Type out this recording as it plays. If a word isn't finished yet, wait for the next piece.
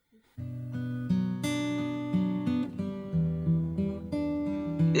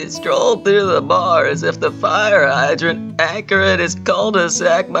He strolled through the bar as if the fire hydrant anchor in his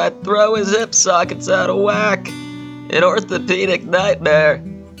cul-de-sac might throw his hip sockets out of whack. An orthopedic nightmare.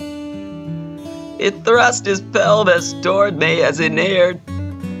 He thrust his pelvis toward me as he neared.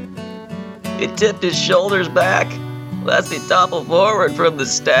 He tipped his shoulders back, lest he topple forward from the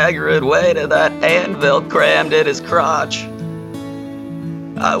staggering weight of that anvil crammed in his crotch.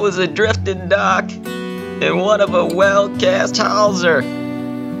 I was adrift in dock in one of a well-cast hawser,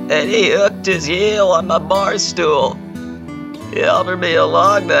 and he hooked his heel on my bar stool. He offered me a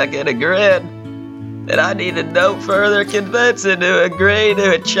long neck and a grin, and I needed no further convincing to agree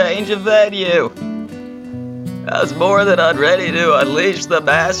to a change of venue. I was more than unready to unleash the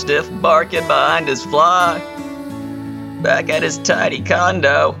mastiff barking behind his fly. Back at his tiny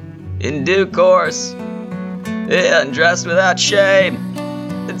condo, in due course, he undressed without shame,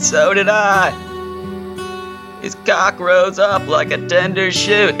 and so did I. His cock rose up like a tender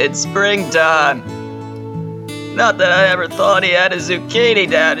shoot in springtime. Not that I ever thought he had a zucchini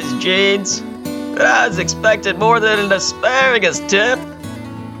down his jeans, but I was expecting more than an asparagus tip.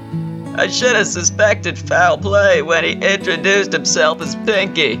 I should have suspected foul play when he introduced himself as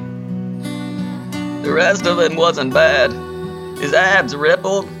Pinky. The rest of him wasn't bad. His abs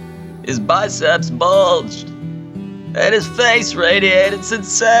rippled, his biceps bulged, and his face radiated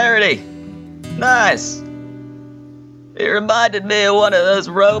sincerity. Nice. He reminded me of one of those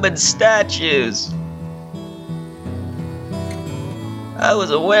Roman statues. I was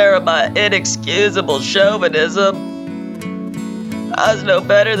aware of my inexcusable chauvinism. I was no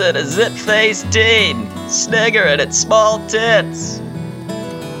better than a zit-faced teen, sniggering at small tits.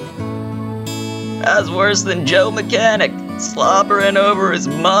 I was worse than Joe Mechanic, slobbering over his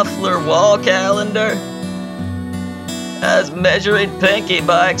muffler wall calendar. I was measuring Pinky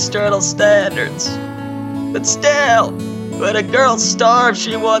by external standards. But still, when a girl starves,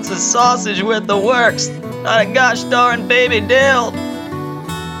 she wants a sausage with the works, not a gosh darn baby dill.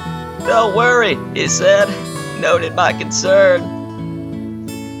 Don't worry, he said, noted my concern.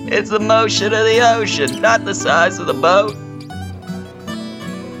 It's the motion of the ocean, not the size of the boat.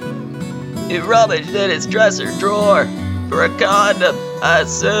 He rummaged in his dresser drawer for a condom, I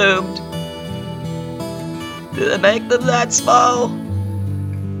assumed. Do they make them that small?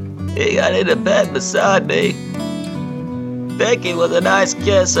 He got into bed beside me. Pinky was a nice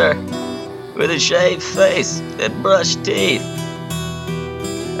kisser, with a shaved face and brushed teeth.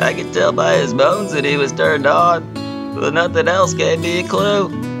 I could tell by his moans that he was turned on, but nothing else gave me a clue.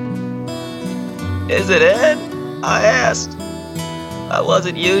 Is it in? I asked. I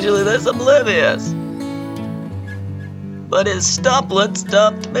wasn't usually this oblivious. But his stumplet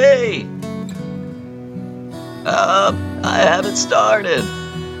stumped me. I haven't started.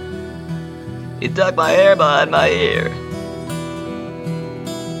 He tucked my hair behind my ear.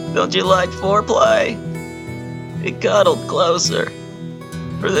 Don't you like foreplay? He cuddled closer.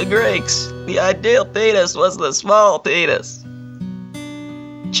 For the Greeks, the ideal penis was the small penis.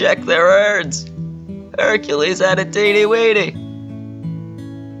 Check their urns. Hercules had a teeny-weeny.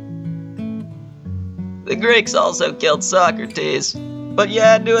 The Greeks also killed Socrates, but you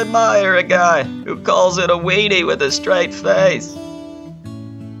had to admire a guy who calls it a weenie with a straight face.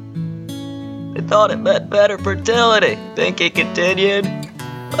 They thought it meant better fertility, Pinky continued.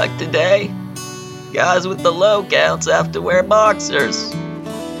 Like today, guys with the low counts have to wear boxers.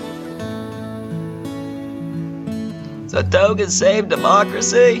 So togas saved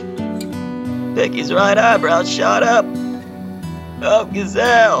democracy? Pinky's right eyebrow shot up. Oh,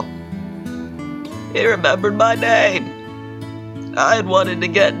 Gazelle. He remembered my name. I had wanted to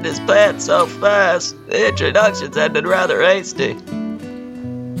get in his pants so fast, the introductions had been rather hasty.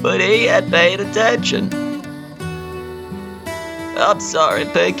 But he had paid attention. I'm sorry,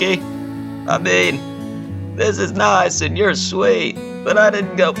 Pinky. I mean, this is nice and you're sweet, but I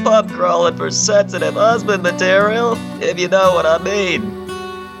didn't go pub crawling for sensitive husband material, if you know what I mean.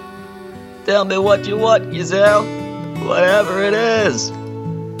 Tell me what you want, Giselle. Whatever it is.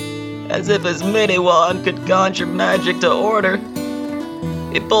 As if his mini-wand could conjure magic to order.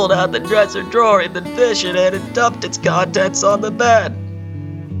 He pulled out the dresser drawer he'd been fishing in and dumped its contents on the bed.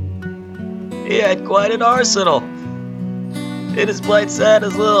 He had quite an arsenal. He displayed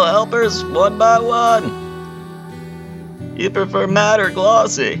Santa's little helpers one by one. You prefer matte or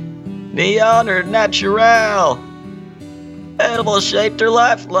glossy? Neon or natural? Animal shaped or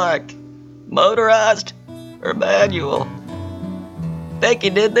lifelike? Motorized or manual? Pinky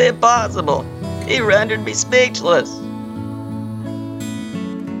did the impossible. He rendered me speechless.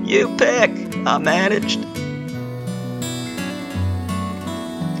 You pick, I managed.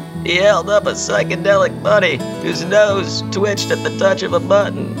 He held up a psychedelic bunny whose nose twitched at the touch of a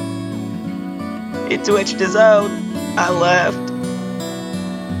button. He twitched his own. I laughed.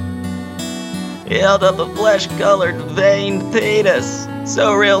 He held up a flesh-colored, veined penis,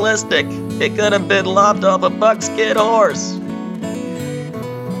 so realistic it could have been lopped off a buckskin horse.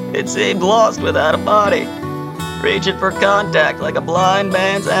 It seemed lost without a body, reaching for contact like a blind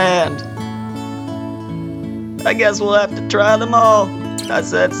man's hand. I guess we'll have to try them all, I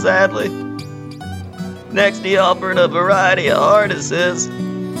said sadly. Next he offered a variety of harnesses,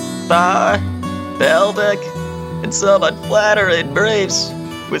 thigh, pelvic, and some unflattering briefs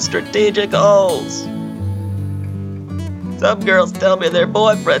with strategic holes. Some girls tell me their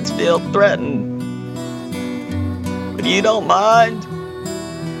boyfriends feel threatened. But you don't mind?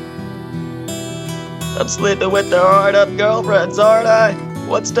 I'm sleeping with their hard-up girlfriends, aren't I?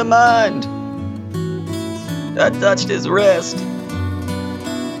 What's to mind? I touched his wrist.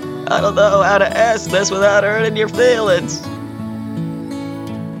 I don't know how to ask this without hurting your feelings.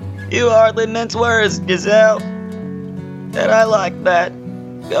 You hardly mince words, Giselle. And I like that.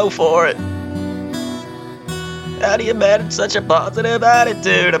 Go for it. How do you manage such a positive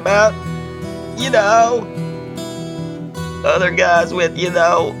attitude about, other guys with,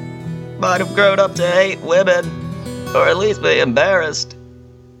 might have grown up to hate women, or at least be embarrassed.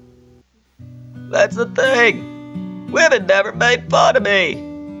 That's the thing. Women never made fun of me.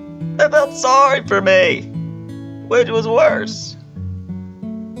 They felt sorry for me, which was worse.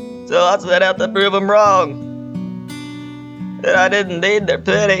 So I set out to prove them wrong. That I didn't need their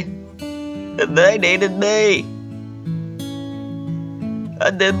pity, and they needed me. I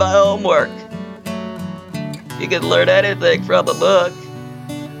did my homework. You can learn anything from a book.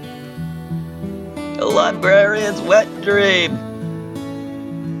 A librarian's wet dream.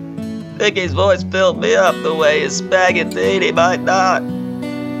 Vicky's voice filled me up the way his spaghetti might not.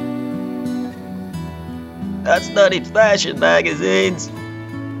 I studied fashion magazines.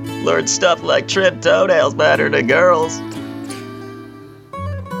 Learned stuff like trimmed toenails matter to girls.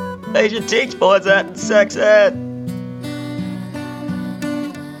 They should teach boys that in sex ed.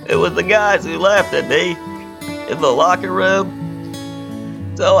 It was the guys who laughed at me in the locker room.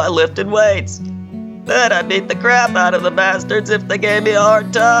 So I lifted weights. Then I beat the crap out of the bastards if they gave me a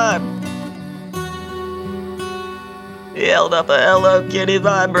hard time. He held up a Hello Kitty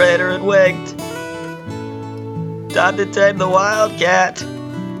vibrator and winked. Time to tame the wildcat.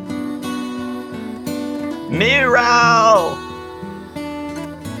 Meow!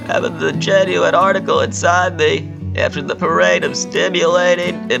 Having the genuine article inside me after the parade of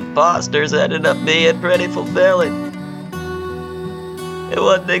stimulating imposters ended up being pretty fulfilling. It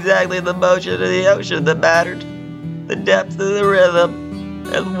wasn't exactly the motion of the ocean that mattered, the depth of the rhythm,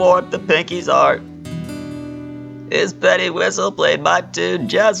 and the warmth of Pinky's heart. His penny whistle played my tune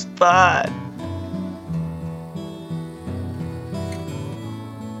just fine.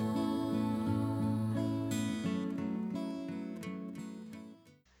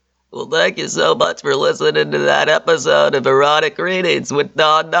 Well, thank you so much for listening to that episode of Erotic Readings with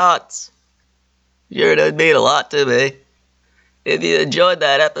Don Knotts. Sure did mean a lot to me. If you enjoyed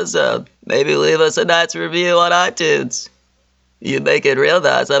that episode, maybe leave us a nice review on iTunes. You make it real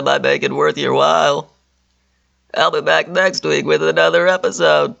nice, I might make it worth your while. I'll be back next week with another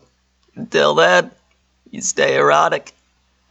episode. Until then, you stay erotic.